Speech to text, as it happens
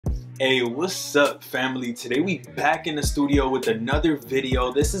Hey, what's up family? Today we back in the studio with another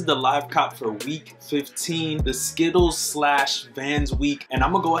video. This is the live cop for week 15, the Skittles slash Vans week, and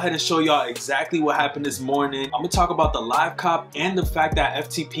I'm gonna go ahead and show y'all exactly what happened this morning. I'm gonna talk about the live cop and the fact that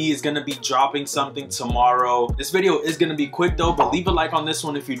FTP is gonna be dropping something tomorrow. This video is gonna be quick though, but leave a like on this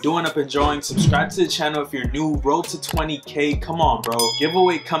one if you're doing up enjoying. Subscribe to the channel if you're new. Road to 20K, come on bro.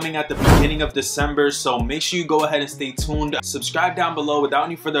 Giveaway coming at the beginning of December, so make sure you go ahead and stay tuned. Subscribe down below. Without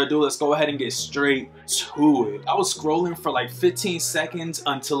any further ado, let's go ahead and get straight to it. I was scrolling for like 15 seconds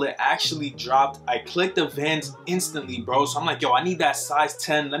until it actually dropped. I clicked the Vans instantly, bro. So I'm like, yo, I need that size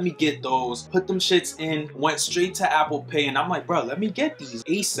 10. Let me get those. Put them shits in. Went straight to Apple Pay and I'm like, bro, let me get these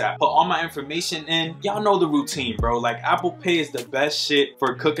ASAP. Put all my information in. Y'all know the routine, bro. Like Apple Pay is the best shit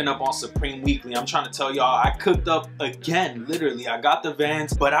for cooking up on Supreme Weekly. I'm trying to tell y'all, I cooked up again. Literally, I got the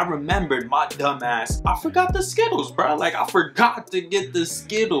Vans, but I remembered my dumb ass. I forgot the Skittles, bro. Like I forgot to get the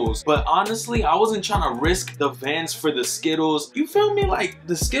Skittles. But honestly, I wasn't trying to risk the Vans for the Skittles. You feel me? Like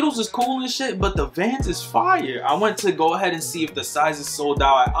the Skittles is cool and shit, but the Vans is fire. I went to go ahead and see if the size is sold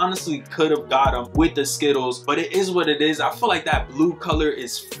out. I honestly could have got them with the Skittles, but it is what it is. I feel like that blue color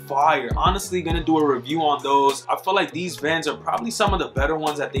is fire. Honestly, gonna do a review on those. I feel like these Vans are probably some of the better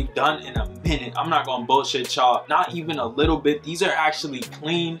ones that they've done in a minute. I'm not gonna bullshit y'all, not even a little bit. These are actually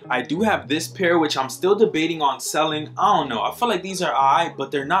clean. I do have this pair, which I'm still debating on selling. I don't know. I feel like these are alright,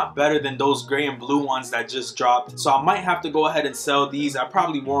 but they're not better than those gray and blue ones that just dropped. So I might have to go ahead and sell these. I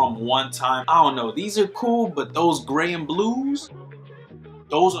probably wore them one time. I don't know. These are cool, but those gray and blues,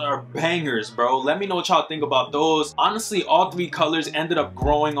 those are bangers, bro. Let me know what y'all think about those. Honestly, all three colors ended up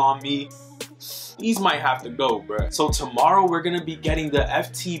growing on me. These might have to go, bruh. So tomorrow we're gonna be getting the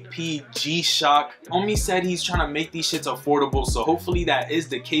FTP G-Shock. Homie said he's trying to make these shits affordable, so hopefully that is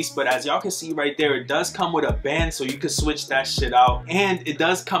the case. But as y'all can see right there, it does come with a band, so you can switch that shit out. And it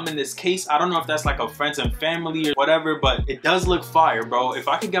does come in this case. I don't know if that's like a friends and family or whatever, but it does look fire, bro. If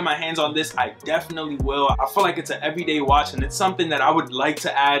I could get my hands on this, I definitely will. I feel like it's an everyday watch, and it's something that I would like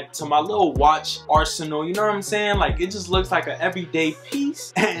to add to my little watch arsenal. You know what I'm saying? Like, it just looks like an everyday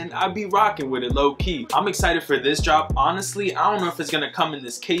piece, and I'd be rocking with it low key. I'm excited for this drop. Honestly, I don't know if it's gonna come in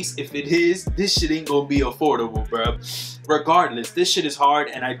this case. If it is, this shit ain't gonna be affordable, bro. Regardless, this shit is hard,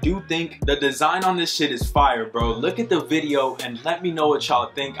 and I do think the design on this shit is fire, bro. Look at the video and let me know what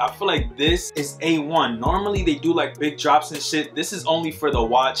y'all think. I feel like this is A1. Normally they do like big drops and shit. This is only for the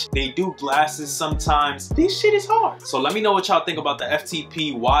watch. They do glasses sometimes. This shit is hard. So let me know what y'all think about the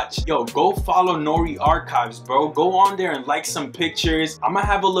FTP watch. Yo, go follow Nori Archives, bro. Go on there and like some pictures. I'm gonna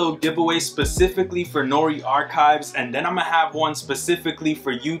have a little giveaway specifically for Nori Archives, and then I'm gonna have one specifically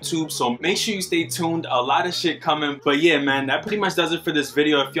for YouTube, so make sure you stay tuned. A lot of shit coming. But yeah, man, that pretty much does it for this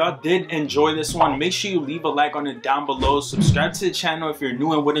video. If y'all did enjoy this one, make sure you leave a like on it down below. Subscribe to the channel if you're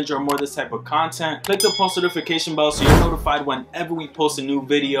new and would enjoy more of this type of content. Click the post notification bell so you're notified whenever we post a new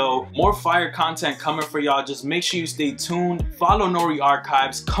video. More fire content coming for y'all. Just make sure you stay tuned. Follow Nori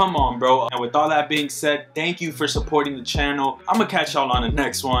Archives. Come on, bro. And with all that being said, thank you for supporting the channel. I'm gonna catch y'all on the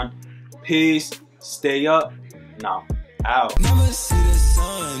next one. Peace. Stay up. Now, out. Never see the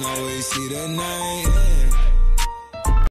sun, always see the night.